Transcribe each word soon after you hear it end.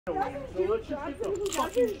So let's just get the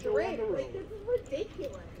fucking show on the road. Like, this is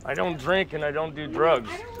ridiculous. I don't drink and I don't do drugs,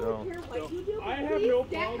 I don't so. really care what you do, I but have please no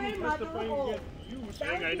get problem my mother testifying home. against you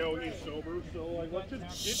saying I know he's sober, so like let's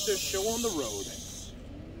just get this show on the road.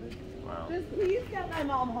 Wow. Just please get my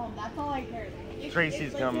mom home. That's all I care about.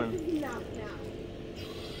 Tracy's coming. This is enough now.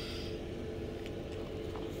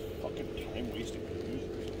 Fucking time wasting.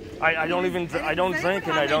 I don't drink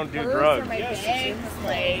and I don't do drugs. I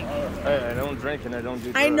don't drink and I don't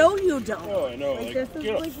do drugs. I know you don't. Oh, I know. Like, this is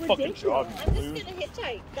get a like fucking ridiculous. job. I'm just gonna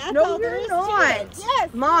hitchhike. That's No, all there you're is not. to it.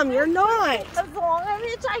 Yes. Mom, you're not. As long as I'm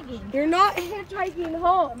hitchhiking. You're not hitchhiking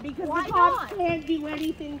home because Why the cops not? can't do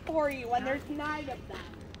anything for you when there's 9 of them.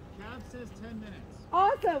 Cab says 10 minutes.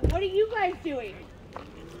 Awesome. What are you guys doing?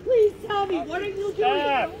 Please tell me, what are you doing?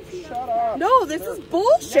 Dad, shut up. No, this is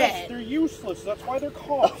bullshit. Yes, they're useless. That's why they're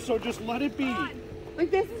cops. So just let it be. Like,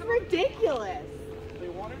 this is ridiculous. If they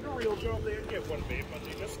wanted a real job, they'd get one, babe, but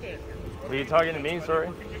they just stand here. Are you talking to me, sorry?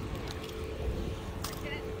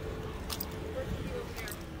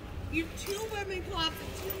 You have 2 women cops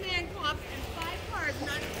and 2 man cops and 5 cars,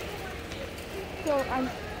 none of them work here. So I'm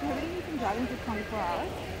prohibiting you from driving for 24 hours.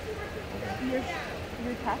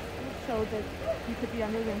 Your test showed that you could be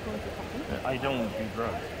under the influence of something. I don't do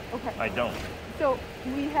drugs. Okay. I don't. So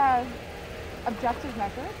we have objective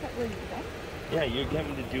measures that we're using. Yeah, you're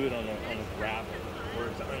getting to do it on a gravel where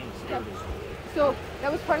it's unsturdy. So that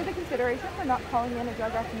was part of the consideration for not calling in a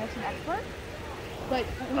drug recognition expert. But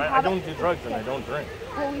we I don't do drugs and I don't drink.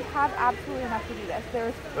 Well, we have absolutely enough to do this.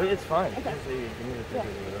 There's It's fine. Okay. Just say, give me the ticket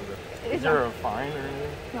or whatever. It's Is there not- a fine or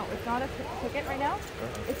anything? no, it's not a ticket right now.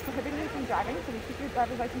 It's prohibiting you from driving, so we keep your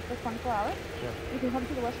driver's license for 24 hours. Yeah. You can come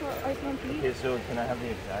to the West Shore ICMP. Okay, so can I have the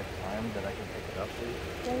exact time that I can pick it up, please?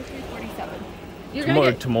 3:47. You're gonna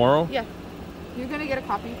get Tomorrow? Yeah. You're going to get a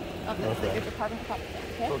copy of this. Okay. Like, your department copy.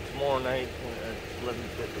 Okay? So tomorrow night at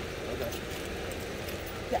 11:50. Okay.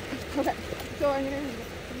 Yeah. Okay. So I'm going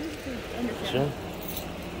to understand. Sure.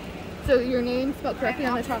 So your name spelled correctly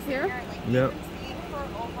on the top here? Yeah.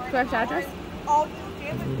 Correct address?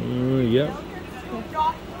 Yeah.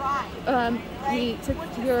 We took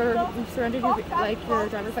we surrendered your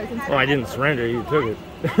driver's license. Well, I didn't surrender. You took it.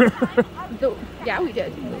 Yeah, we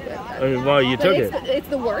did. Well, you But took it. It's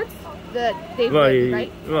the words that they've Well, written,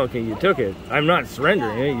 right? well, okay, you took it. I'm not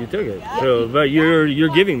surrendering it. You took it. So, but you're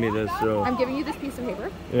giving me this. So, I'm giving you this piece of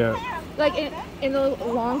paper. yeah. Like in the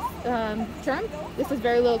long term, this has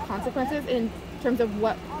very little consequences in terms of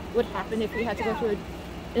what would happen if we had to go through an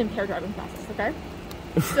impaired driving process. Okay.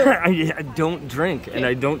 So, I don't drink and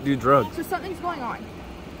I don't do drugs. so something's going on.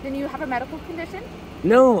 Then you have a medical condition.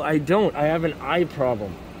 No, I don't. I have an eye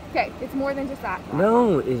problem. Okay, it's more than just that. Ron.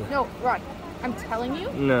 No. No, Ron. I'm telling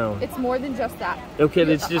you, No. it's more than just that. Okay,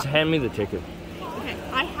 You're- let's just hand me the ticket. Okay,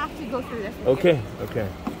 I have to go through this. with Okay. Okay.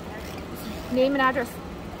 you. Name and address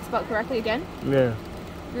spelled correctly again. Yeah.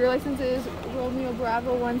 Your license is Romeo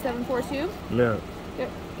Bravo 1742. No. Yep,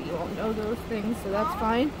 you all know those things, so that's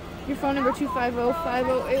fine. Your phone number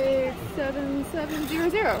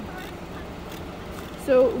 250-508-7700.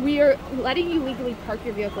 So we are letting you legally park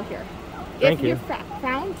your vehicle here. Thank if you. you're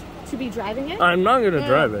found to be driving it, I'm not gonna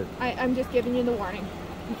drive it. I'm just giving you the warning.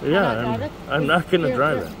 You Yeah, cannot drive it. I'm not gonna You're-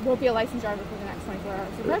 drive you it. won't be a licensed driver for the next 24 hours,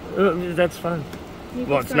 okay? That's fine. You Well,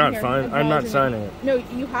 can it's sign not here, fine. I'm not acknowledging signing it. No,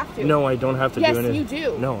 you have to. No, I don't have to Yes, do anything. you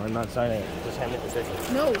do. No, I'm not signing it. Just hand me the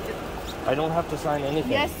ticket. No. I don't have to sign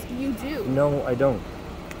anything. Yes, you do. No, I don't.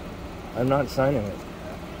 I'm not signing it.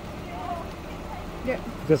 Yeah.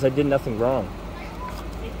 Because I did nothing wrong.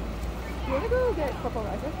 You want to go get Corporal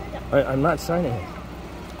Riser? I'm not signing it.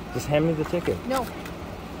 Just hand me the ticket. No.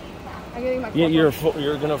 I'm getting my Yeah, corporal.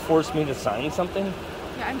 you're gonna force me to sign something?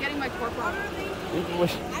 Yeah, I'm getting my corporal.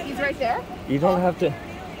 He's right there. You don't have to.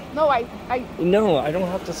 No, No, I don't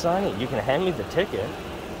have to sign it. You can hand me the ticket.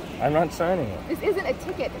 I'm not signing it. this isn't a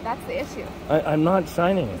ticket. That's the issue. I'm not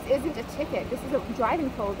signing it. This isn't a ticket. This is a driving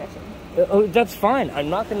prohibition. Oh, that's fine. I'm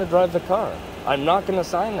not gonna drive the car. I'm not gonna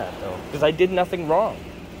sign that though, because I did nothing wrong.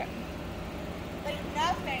 Like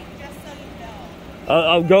nothing, just so you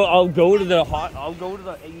know. I'll go to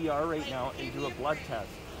the AER right now and do a blood test,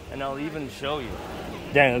 and I'll even show you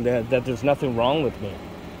that there's nothing wrong with me.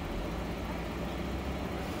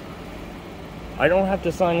 I don't have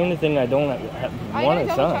to sign anything I don't want I to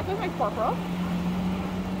double sign. check with my corporal.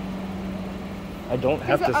 I don't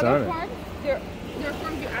have There's to other sign it. forms. There are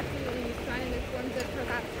forms you absolutely need to sign, and there's forms that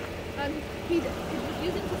perhaps he's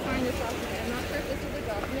refusing to sign this document. I'm not sure if this is a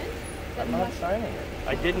document. That I'm not signing it.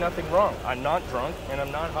 I did nothing wrong. I'm not drunk and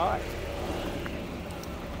I'm not high.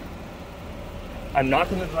 I'm not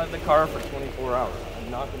going to drive the car for 24 hours.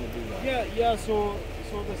 I'm not going to do that. Yeah, so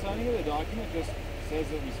the signing of the document just says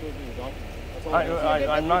that we supposed to do the document. That's all it says.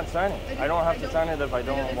 I'm not signing. I don't have to sign it if I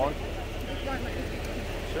don't want to. Sure.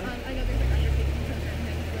 I know there's like undertakings and certain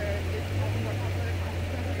things where it's often more popular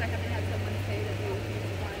consequences. I haven't had someone say that they would use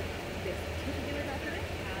one this particular document.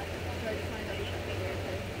 So I just wanted to double check that where it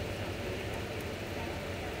says it's not really.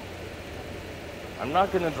 I'm not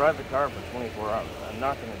going to drive the car for 24 hours. I'm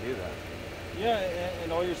not going to do that. Yeah,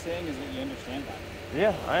 and all you're saying is that you understand that.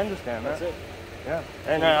 Yeah, I understand that. That's it. Yeah,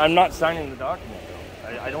 and I'm not signing the document though.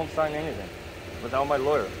 I don't sign anything without my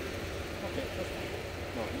lawyer. Okay, that's fine.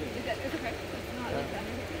 No, yeah. It's okay. It's not like that.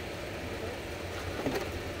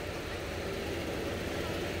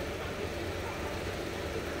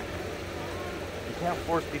 You can't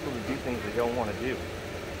force people to do things they don't want to do.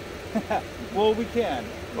 Well, we can.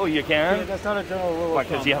 Oh, you Yeah, can? that's not a general rule. Why, of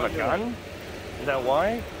because thumb, you have but a you're gun? Is that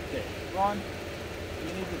why? Okay, Ron, you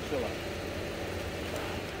need to chill out.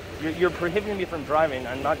 You're prohibiting me from driving.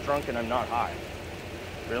 I'm not drunk and I'm not high.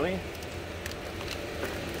 Really?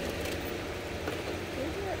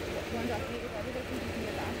 Here's your one document. If everybody can just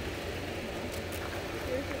get back.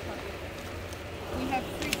 Here's your copy. We have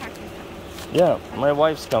 3 taxis coming. Yeah, my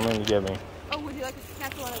wife's coming to get me. Oh, would you like us to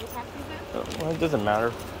cancel one of the taxis then? Well, it doesn't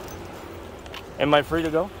matter. Am I free to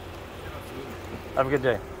go? Have a good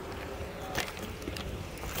day.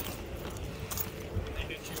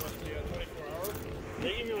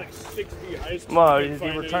 They gave me like 60 high school. Well, Couldn't they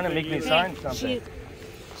find were trying to make anything me either. sign something.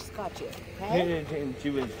 She's got you. Okay? She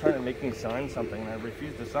was trying to make me sign something, and I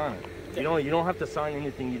refused to sign it. You don't have to sign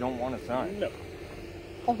anything you don't want to sign. No.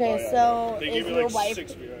 Okay, Oh, yeah, so they is gave me your like wife?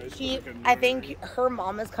 60 high school. She, couldn't I do think anything. her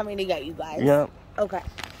mom is coming to get you guys. Yeah. Okay.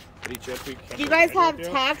 Do you guys have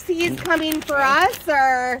taxis coming for us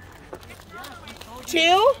or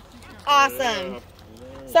 2? Awesome.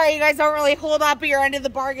 Sorry, you guys don't really hold up your end of the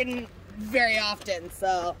bargain very often,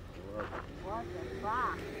 so. What the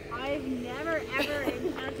fuck? I've never ever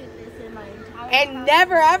encountered this in my entire And life.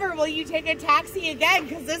 never ever will you take a taxi again,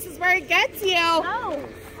 because this is where it gets you. No,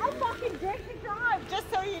 I fucking drink and drive, just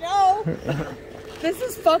so you know. This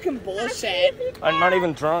is fucking bullshit. I'm not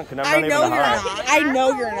even drunk, and I'm I not know even you're high. not. I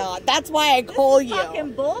know you're not. That's why I call you.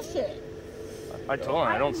 Fucking bullshit. I told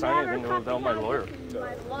her I don't sign Never anything without my fucking lawyer. had this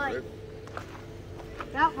in my life.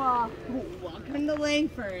 That was Welcome to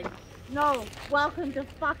Langford. no. Welcome to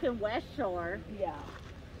fucking West Shore. Yeah.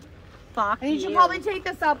 Fuck And you should probably take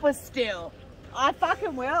this up with Stu. I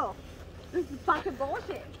fucking will. This is fucking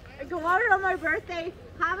bullshit. I go out on my birthday,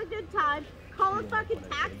 have a good time, call a fucking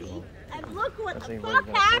taxi, and look what the fuck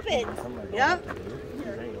happens. Yep.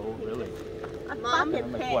 Oh, really? A Mom,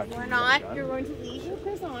 fucking pig. We're not. You're going to leave your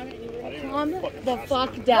purse on and you're going to calm the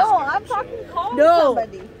fuck No, down. I'm fucking calling No.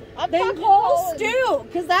 somebody. I'm Then fucking call calling- Stu,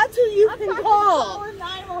 because that's who you I'm can fucking call. calling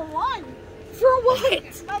 911. For what?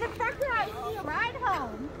 Motherfucker, I need a ride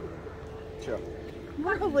home. Sure.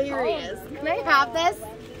 We're hilarious. Can I have this?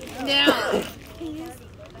 No.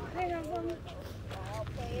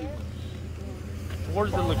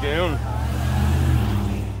 Towards the lagoon.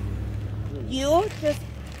 You just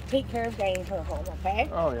take care of getting her home, okay?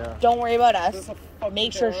 Oh, yeah. Don't worry about us.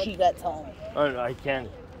 Make sure she gets home. I can't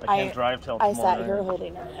drive till I tomorrow. sat here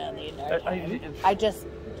holding her hand the entire time. I I just,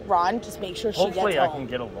 Ron, just make sure she hopefully gets I home. can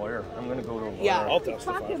get a lawyer. I'm gonna go to a lawyer. Yeah. I'll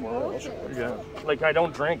testify Fucking for bullshit. it. Yeah. Like I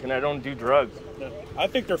don't drink and I don't do drugs. I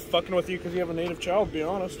think they're fucking with you because you have a native child, to be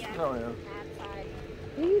honest. Oh yeah.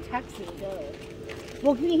 Who are you texting?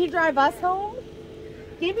 Well, can he drive us home?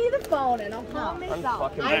 Give me the phone and I'll call him I'm myself.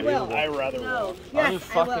 fucking I real. will. I rather walk. Yes, I'm I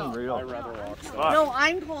fucking will. real. I rather walk. Steph. Fuck. No,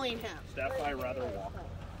 I'm calling him. Steph, I rather walk.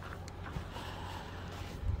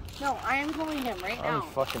 No, I am calling him right I'm now.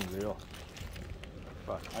 fucking real.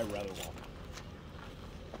 Fuck. I rather walk.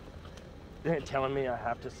 They're telling me I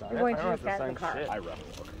have to sign You're it. going I to don't just have get to in sign the car. shit. I rather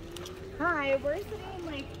walk. Hi, we're sitting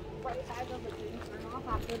like right by the lagoon turnoff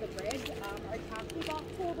after the bridge. Our taxi got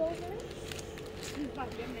pulled over. He's got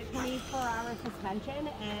given a 24-hour suspension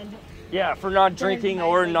and Yeah, for not drinking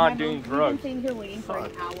or not doing We've been drugs. sitting here waiting for an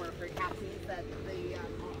Fuck. hour for taxis that the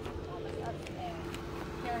promised us, and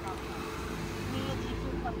they're not coming. We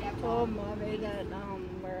need to come back home. Mommy, that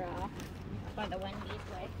we're by the Wendy's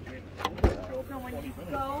way. So when you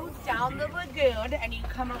go down the lagoon and you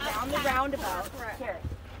come around the roundabout, here,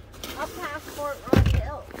 up past Fort Road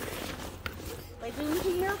Hill. Like we've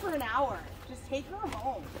been here for an hour. Just take her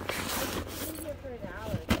home. We've been here for an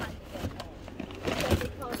hour.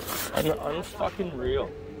 It's time to get home. I'm fucking real.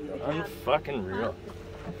 I'm fucking real.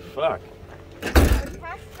 Fuck. Our taxi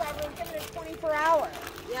driver was given it 24 hours.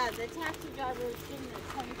 Yeah, the taxi driver was giving it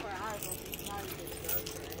 24 hours when he's not even drunk,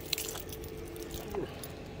 right?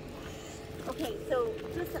 Okay, so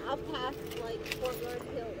just up past like Fort Road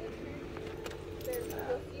Hill,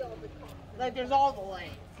 you'll see all the Like, there's all the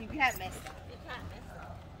lanes. You can't miss them. You can't miss them.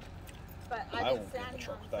 But I won't get in the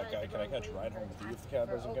truck with that guy. Can I catch a ride home with you if the cab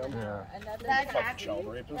doesn't come? Yeah. That Fucking taxi, child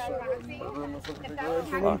rapist. that Murder taxi, him if I can if take a that ride was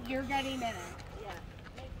from him. happening, you're getting in it. Yeah.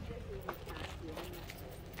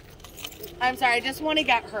 I'm sorry, I just want to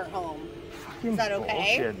get her home. Is that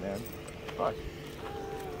okay? Bullshit, man. Fuck.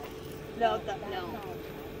 No.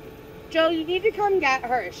 Joe, you need to come get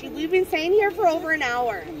her. We've been staying here for over an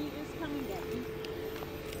hour. Can you just come and get me?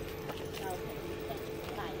 Okay.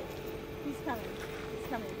 He's coming. He's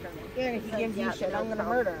coming for me. Yeah, if he gives you shit, I'm gonna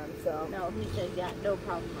murder him, so. No, he said, yeah, no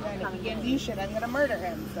problem. And if he gives you shit, I'm gonna murder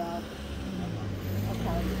him, so.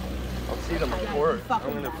 Okay. I'll see them in court.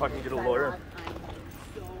 I'm gonna fucking get a lawyer.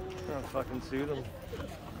 I'm gonna fucking sue them.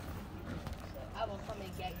 I will come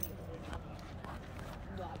and get you.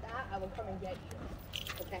 Got that? I will come and get you.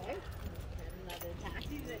 Okay? Another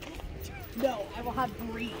taxi. No, I will have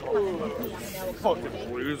Bree come and get you.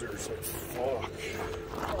 Fucking losers. Fuck.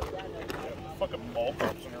 Fucking mall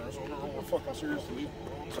cops in Arizona. Oh, fucking seriously.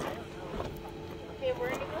 Okay, we're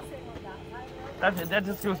gonna go sit on that side. That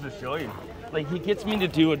just goes to show you. Like, he gets me to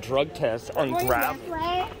do a drug test on gravel. This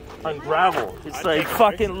way. On gravel. It's like,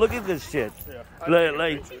 fucking, look at this shit. Yeah.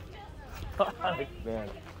 Like, man.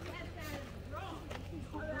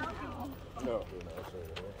 No.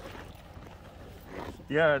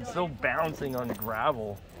 Yeah, it's so bouncing on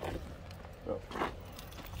gravel. No.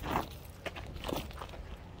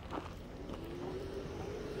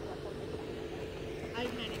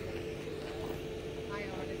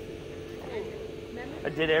 I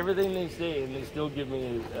did everything they say, and they still give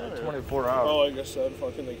me 24 hours. Oh, like I said,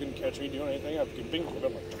 fucking, they couldn't catch me doing anything. I've been quit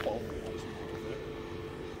on like 12 years.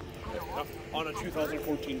 On a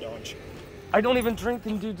 2014 Dodge. I don't even drink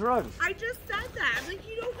and do drugs. I just said that. Like,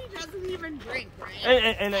 you know he doesn't even drink,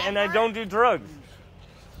 right? And I don't do drugs.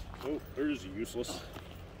 Oh, they're just useless.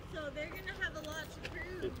 So they're gonna have a lot to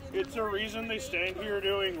prove. It's a reason they stand here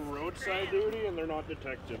doing roadside duty and they're not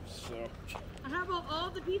detectives, so. How about all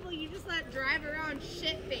the people you just let drive around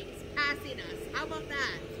shit-faced passing us? How about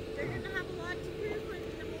that? They're gonna have a lot to prove in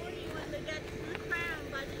the morning when they get to the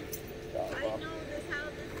crown, buddy. I know this how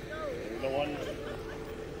this goes. The one.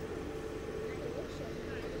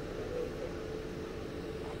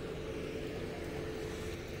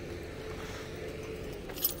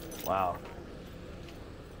 Wow.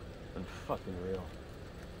 It's fucking real.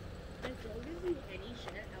 If Joe gives you any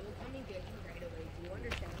shit, I will come and get you right away. Do you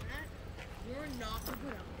understand that? You're not to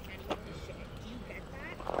put up with anyone's shit. Do you get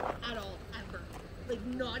that? At all, ever. Like,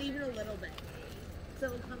 not even a little bit. So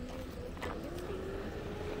come in and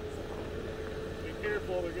Be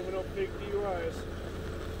careful, they're giving up big DUIs.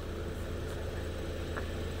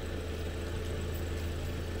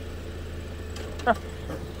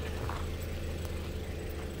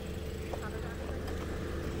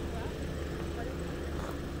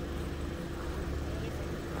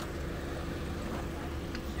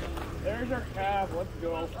 There's our cab, let's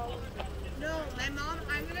go. No, my mom,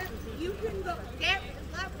 you can go, let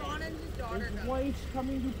Ron and his daughter His go. wife's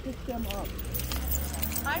coming to pick them up.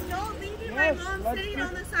 I'm not leaving Yes, my mom let's sitting get-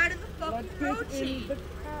 on the side of the fucking road, Let's get in Chief. the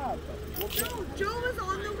cab. No, Joe is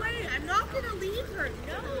on the way. I'm not going to leave her.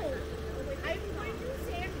 No. I'm going to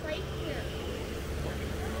stand right here. No.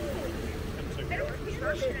 I don't give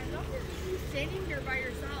a shit. I'm not going to leave you standing here by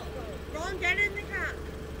yourself. Ron, get in the cab.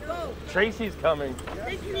 Go. Tracy's coming.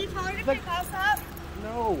 Then can you tell her to pick us up?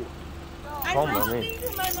 No. I'm Come with talking me. to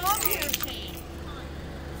my mom here, Shane.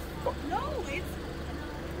 No, it's...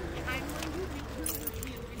 I'm going to leave her with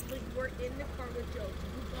you. It's like we're in the car with Joe.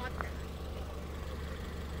 You got that.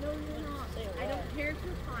 No, you're not. I don't care if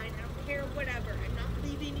you're fine. I don't care whatever. I'm not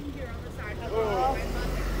leaving you here on the side of the road with my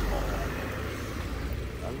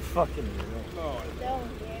mother. I'm fucking real.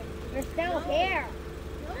 You're still here.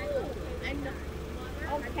 No, I'm not.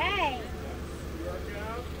 Mother, Okay. Your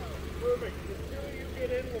cab? Perfect. As soon as you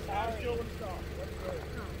get in, we'll pass Joe and stop. Let's go.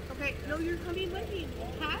 Okay, no, you're coming with me.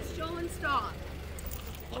 We'll pass Joe and stop.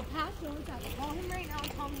 We'll pass Joe and stop. Call him right now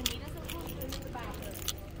and tell him to meet us at home in the bathroom.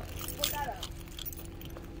 Put that up.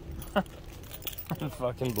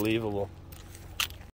 Fucking believable.